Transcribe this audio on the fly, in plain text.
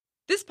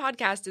This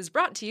podcast is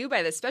brought to you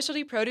by the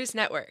Specialty Produce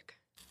Network.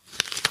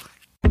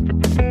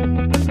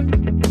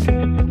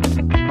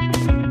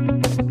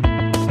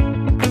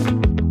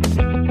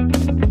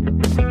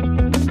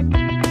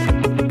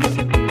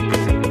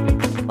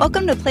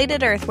 Welcome to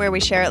Plated Earth, where we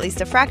share at least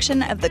a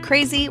fraction of the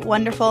crazy,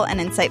 wonderful, and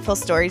insightful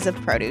stories of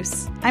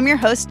produce. I'm your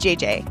host,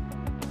 JJ.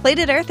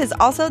 Plated Earth is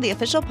also the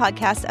official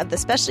podcast of the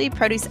Specialty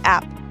Produce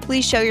app.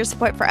 Please show your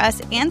support for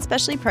us and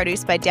Specialty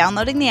Produce by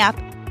downloading the app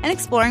and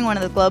exploring one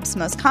of the globe's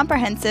most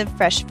comprehensive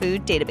fresh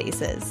food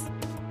databases.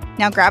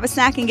 Now grab a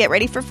snack and get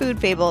ready for Food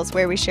Fables,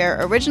 where we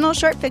share original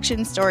short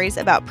fiction stories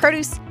about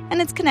produce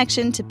and its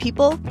connection to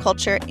people,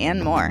 culture,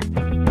 and more.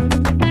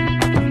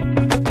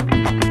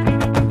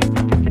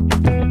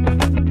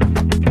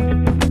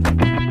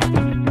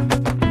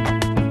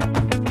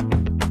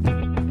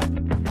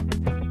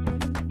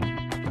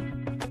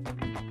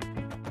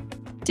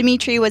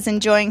 Dimitri was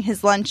enjoying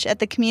his lunch at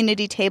the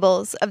community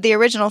tables of the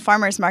original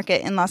farmers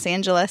market in Los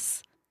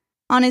Angeles.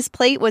 On his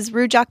plate was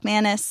rujak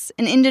manis,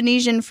 an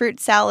Indonesian fruit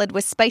salad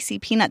with spicy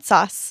peanut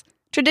sauce,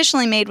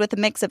 traditionally made with a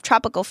mix of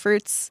tropical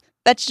fruits,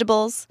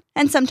 vegetables,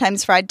 and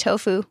sometimes fried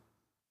tofu.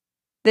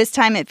 This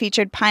time it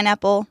featured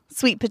pineapple,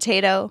 sweet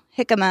potato,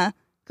 jicama,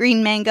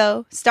 green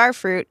mango, star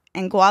fruit,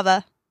 and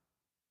guava.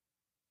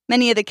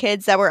 Many of the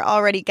kids that were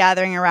already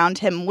gathering around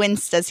him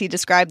winced as he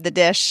described the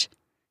dish.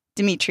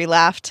 Dimitri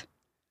laughed.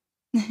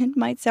 "It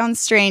might sound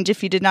strange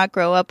if you did not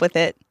grow up with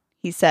it,"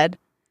 he said.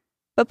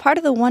 "But part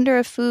of the wonder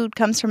of food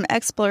comes from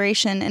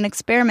exploration and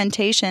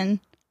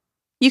experimentation.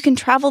 You can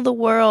travel the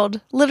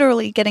world,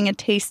 literally getting a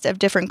taste of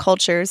different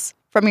cultures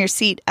from your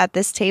seat at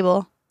this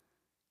table.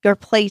 Your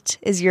plate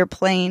is your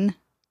plane."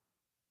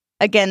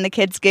 Again, the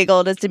kids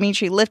giggled as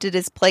Dimitri lifted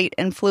his plate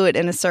and flew it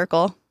in a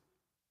circle.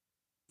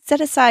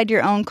 Set aside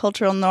your own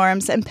cultural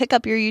norms and pick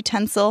up your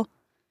utensil.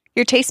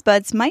 Your taste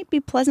buds might be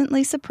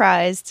pleasantly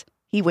surprised,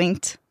 he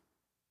winked.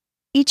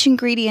 Each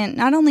ingredient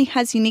not only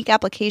has unique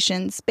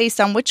applications based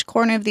on which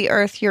corner of the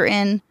earth you're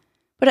in,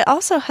 but it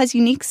also has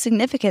unique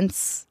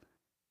significance.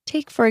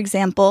 Take, for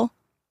example,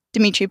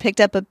 Dimitri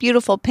picked up a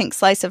beautiful pink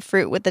slice of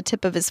fruit with the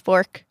tip of his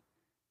fork.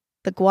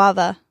 The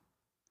guava.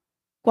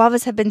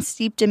 Guavas have been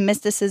steeped in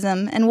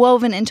mysticism and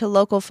woven into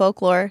local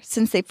folklore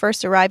since they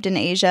first arrived in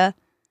Asia,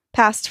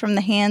 passed from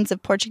the hands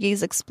of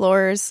Portuguese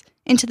explorers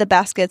into the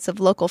baskets of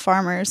local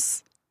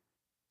farmers.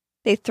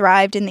 They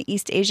thrived in the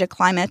East Asia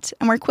climate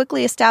and were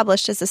quickly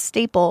established as a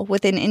staple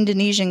within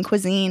Indonesian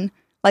cuisine,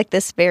 like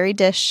this very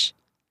dish.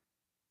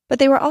 But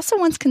they were also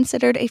once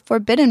considered a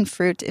forbidden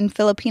fruit in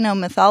Filipino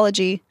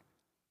mythology.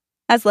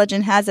 As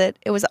legend has it,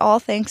 it was all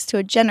thanks to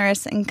a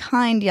generous and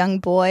kind young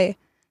boy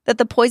that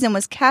the poison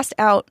was cast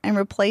out and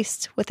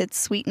replaced with its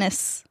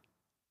sweetness.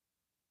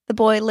 The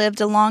boy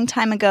lived a long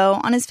time ago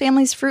on his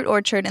family's fruit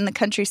orchard in the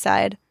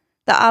countryside,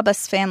 the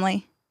Abbas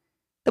family.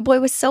 The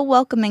boy was so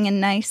welcoming and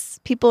nice,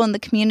 people in the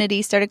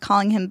community started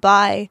calling him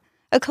Bai,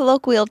 a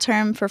colloquial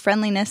term for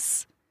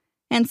friendliness,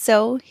 and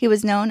so he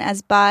was known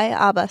as Bai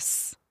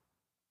Abbas.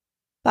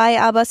 Bai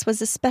Abbas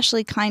was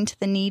especially kind to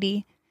the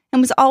needy,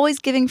 and was always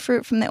giving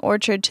fruit from the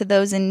orchard to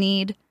those in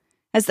need,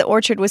 as the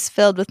orchard was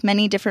filled with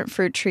many different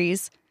fruit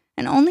trees,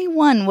 and only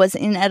one was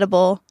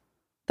inedible,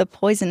 the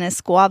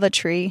poisonous guava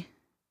tree.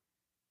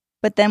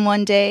 But then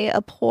one day,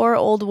 a poor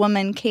old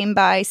woman came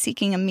by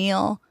seeking a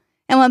meal,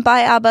 and when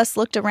Bai Abbas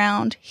looked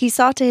around, he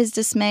saw to his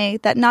dismay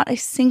that not a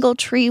single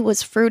tree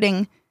was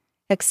fruiting,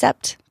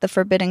 except the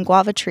forbidden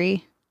guava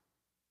tree.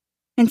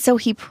 And so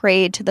he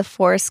prayed to the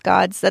forest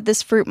gods that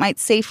this fruit might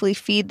safely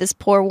feed this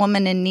poor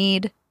woman in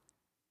need.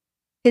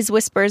 His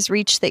whispers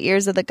reached the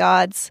ears of the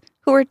gods,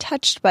 who were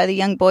touched by the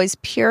young boy's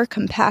pure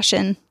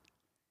compassion.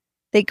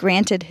 They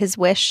granted his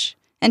wish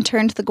and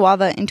turned the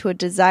guava into a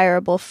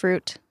desirable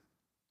fruit.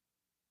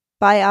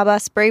 Bai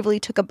Abbas bravely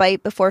took a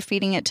bite before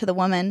feeding it to the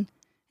woman,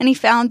 and he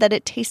found that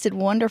it tasted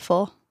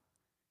wonderful.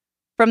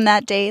 From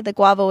that day, the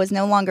guava was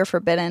no longer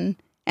forbidden,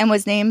 and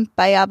was named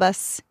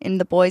Bayabas in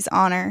the boy's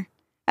honor,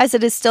 as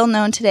it is still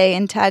known today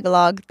in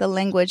Tagalog, the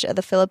language of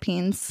the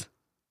Philippines.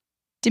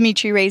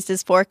 Dimitri raised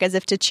his fork as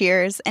if to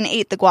cheers, and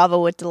ate the guava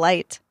with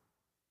delight.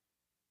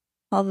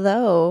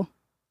 Although,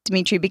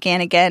 Dimitri began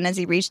again as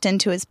he reached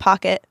into his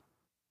pocket,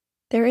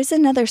 there is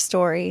another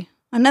story,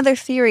 another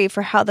theory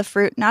for how the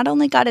fruit not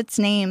only got its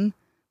name,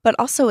 but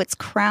also its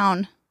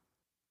crown.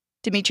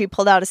 Dimitri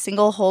pulled out a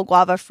single whole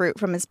guava fruit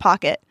from his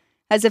pocket,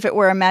 as if it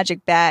were a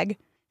magic bag,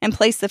 and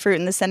placed the fruit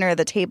in the center of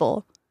the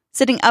table,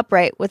 sitting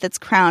upright with its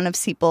crown of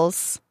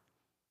sepals.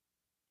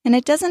 And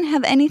it doesn't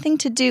have anything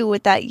to do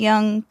with that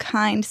young,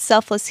 kind,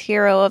 selfless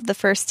hero of the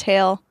first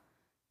tale.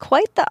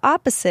 Quite the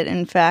opposite,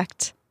 in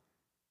fact.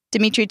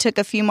 Dimitri took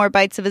a few more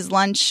bites of his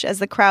lunch as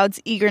the crowd's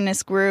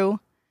eagerness grew.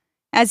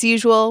 As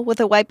usual,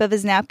 with a wipe of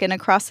his napkin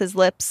across his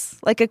lips,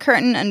 like a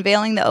curtain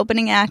unveiling the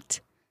opening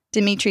act,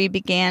 Dimitri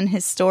began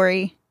his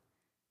story.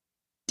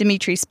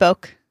 Dimitri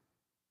spoke.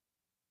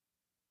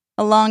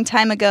 A long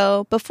time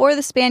ago, before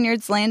the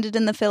Spaniards landed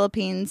in the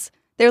Philippines,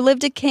 there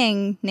lived a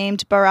king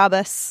named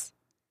Barabas.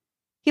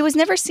 He was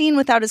never seen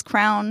without his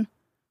crown.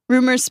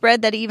 Rumors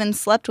spread that he even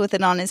slept with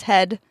it on his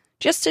head,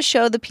 just to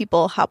show the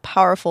people how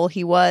powerful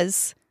he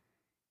was.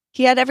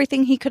 He had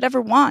everything he could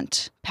ever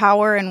want,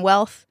 power and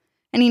wealth,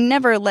 and he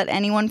never let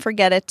anyone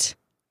forget it.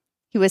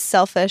 He was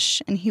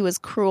selfish and he was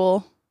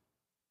cruel.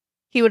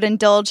 He would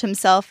indulge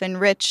himself in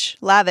rich,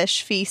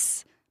 lavish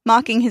feasts,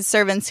 mocking his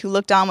servants who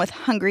looked on with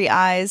hungry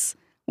eyes,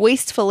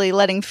 wastefully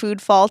letting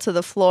food fall to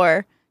the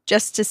floor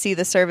just to see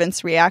the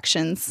servants'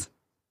 reactions.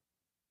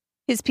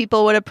 His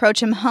people would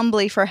approach him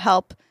humbly for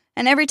help,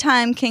 and every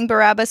time King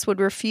Barabbas would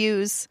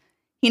refuse,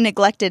 he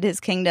neglected his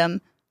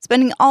kingdom,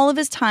 spending all of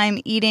his time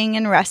eating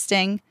and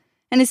resting,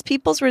 and his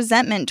people's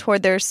resentment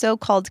toward their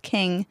so-called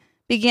king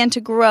began to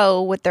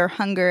grow with their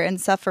hunger and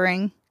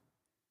suffering.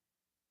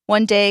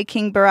 One day,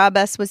 King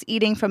Barabbas was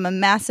eating from a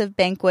massive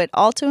banquet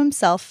all to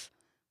himself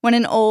when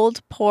an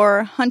old,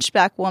 poor,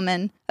 hunchback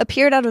woman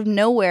appeared out of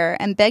nowhere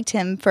and begged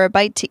him for a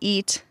bite to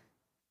eat.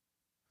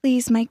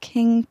 "Please, my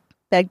king,"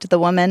 begged the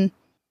woman.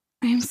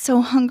 "I am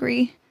so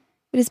hungry.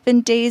 It has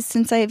been days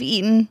since I have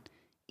eaten.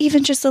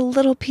 Even just a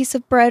little piece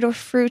of bread or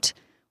fruit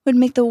would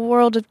make the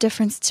world of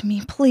difference to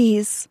me,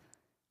 please."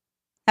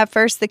 At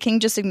first, the king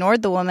just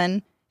ignored the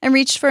woman and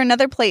reached for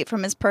another plate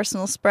from his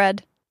personal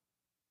spread.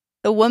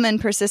 The woman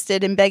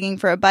persisted in begging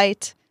for a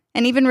bite,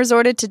 and even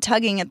resorted to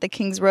tugging at the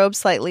king's robe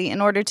slightly in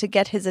order to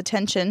get his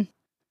attention.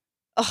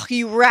 "Oh,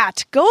 you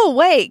rat! Go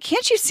away!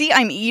 Can't you see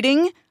I'm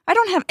eating? I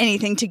don't have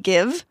anything to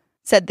give,"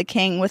 said the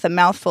king with a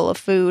mouthful of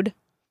food.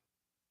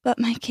 "But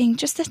my king,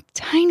 just a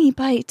tiny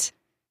bite."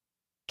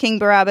 King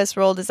Barabbas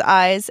rolled his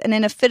eyes, and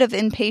in a fit of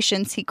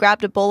impatience he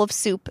grabbed a bowl of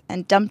soup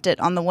and dumped it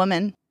on the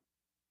woman.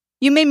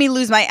 "You made me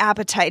lose my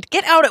appetite!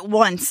 Get out at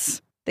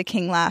once!" the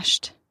king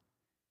lashed.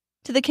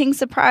 To the king's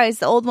surprise,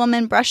 the old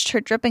woman brushed her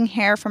dripping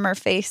hair from her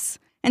face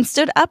and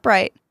stood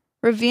upright,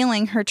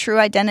 revealing her true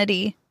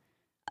identity,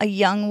 a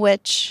young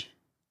witch.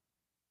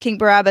 King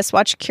Barabbas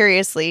watched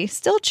curiously,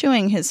 still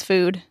chewing his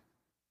food.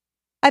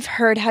 "I've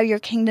heard how your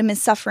kingdom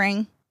is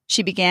suffering,"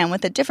 she began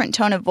with a different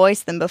tone of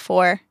voice than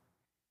before.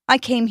 "I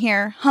came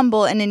here,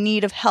 humble and in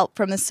need of help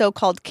from the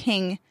so-called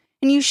king,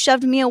 and you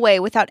shoved me away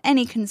without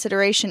any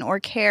consideration or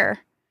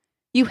care.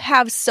 You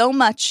have so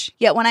much,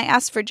 yet when I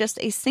asked for just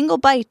a single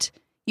bite,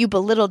 you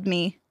belittled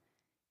me.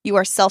 You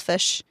are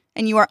selfish,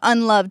 and you are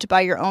unloved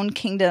by your own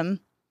kingdom.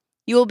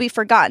 You will be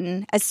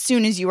forgotten as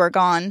soon as you are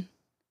gone."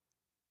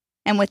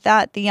 And with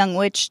that, the young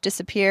witch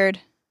disappeared.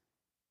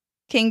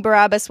 King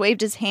Barabbas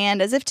waved his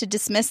hand as if to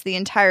dismiss the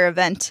entire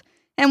event,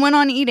 and went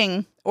on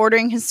eating,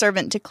 ordering his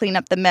servant to clean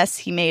up the mess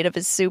he made of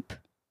his soup.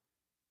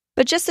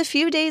 But just a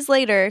few days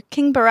later,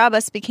 King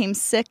Barabbas became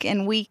sick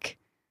and weak.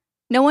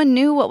 No one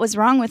knew what was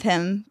wrong with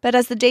him, but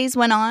as the days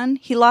went on,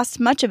 he lost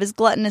much of his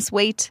gluttonous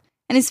weight,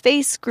 and his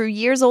face grew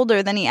years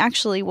older than he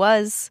actually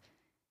was.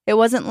 It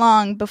wasn't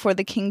long before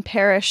the king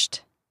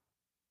perished.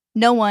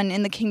 No one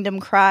in the kingdom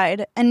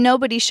cried, and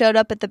nobody showed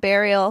up at the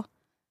burial.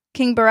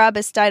 King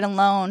Barabbas died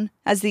alone,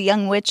 as the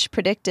young witch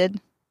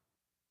predicted.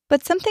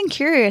 But something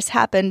curious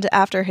happened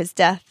after his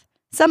death.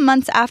 Some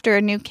months after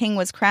a new king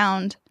was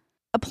crowned,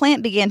 a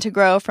plant began to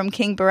grow from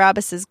King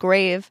Barabbas's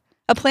grave,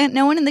 a plant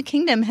no one in the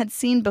kingdom had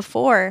seen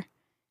before.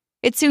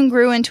 It soon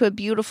grew into a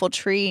beautiful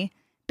tree,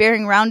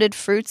 bearing rounded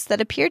fruits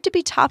that appeared to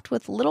be topped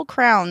with little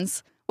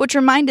crowns, which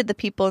reminded the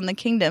people in the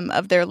kingdom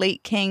of their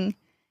late king,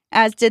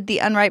 as did the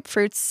unripe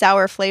fruit's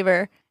sour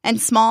flavor,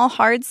 and small,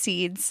 hard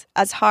seeds,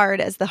 as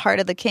hard as the heart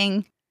of the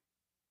king.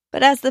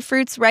 But as the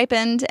fruits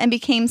ripened and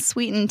became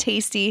sweet and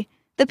tasty,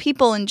 the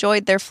people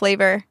enjoyed their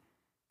flavor.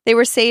 They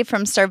were saved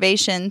from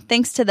starvation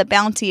thanks to the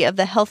bounty of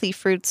the healthy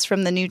fruits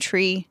from the new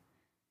tree.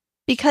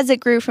 Because it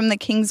grew from the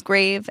king's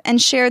grave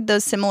and shared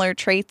those similar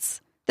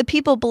traits, the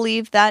people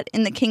believed that,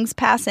 in the king's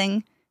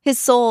passing, his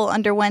soul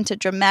underwent a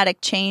dramatic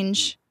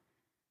change.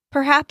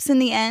 Perhaps in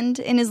the end,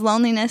 in his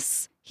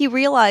loneliness, he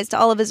realized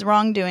all of his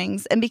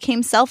wrongdoings and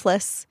became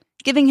selfless,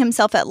 giving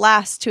himself at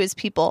last to his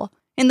people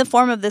in the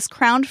form of this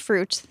crowned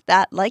fruit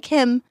that, like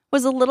him,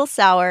 was a little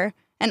sour,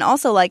 and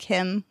also like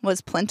him,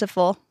 was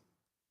plentiful.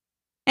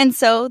 And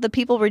so, the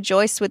people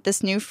rejoiced with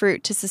this new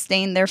fruit to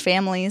sustain their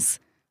families,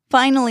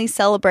 finally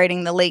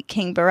celebrating the late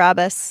King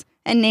Barabbas,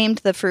 and named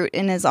the fruit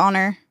in his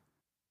honor.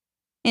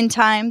 In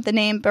time, the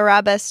name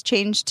Barabbas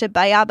changed to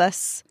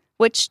Bayabas,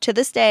 which to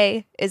this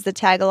day is the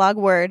Tagalog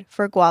word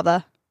for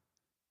guava.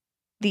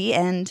 The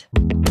end.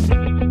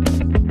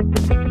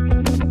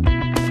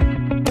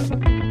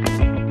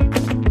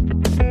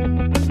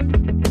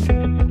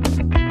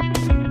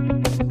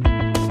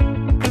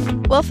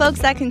 Well,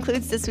 folks, that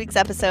concludes this week's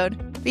episode.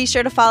 Be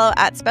sure to follow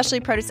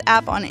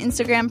 @SpeciallyProduceApp on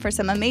Instagram for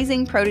some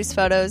amazing produce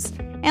photos.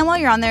 And while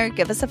you're on there,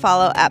 give us a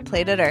follow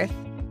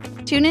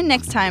 @PlateAtEarth. Tune in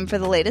next time for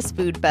the latest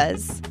food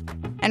buzz.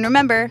 And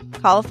remember,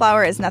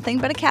 cauliflower is nothing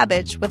but a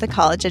cabbage with a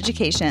college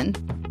education.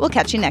 We'll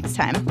catch you next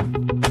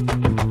time.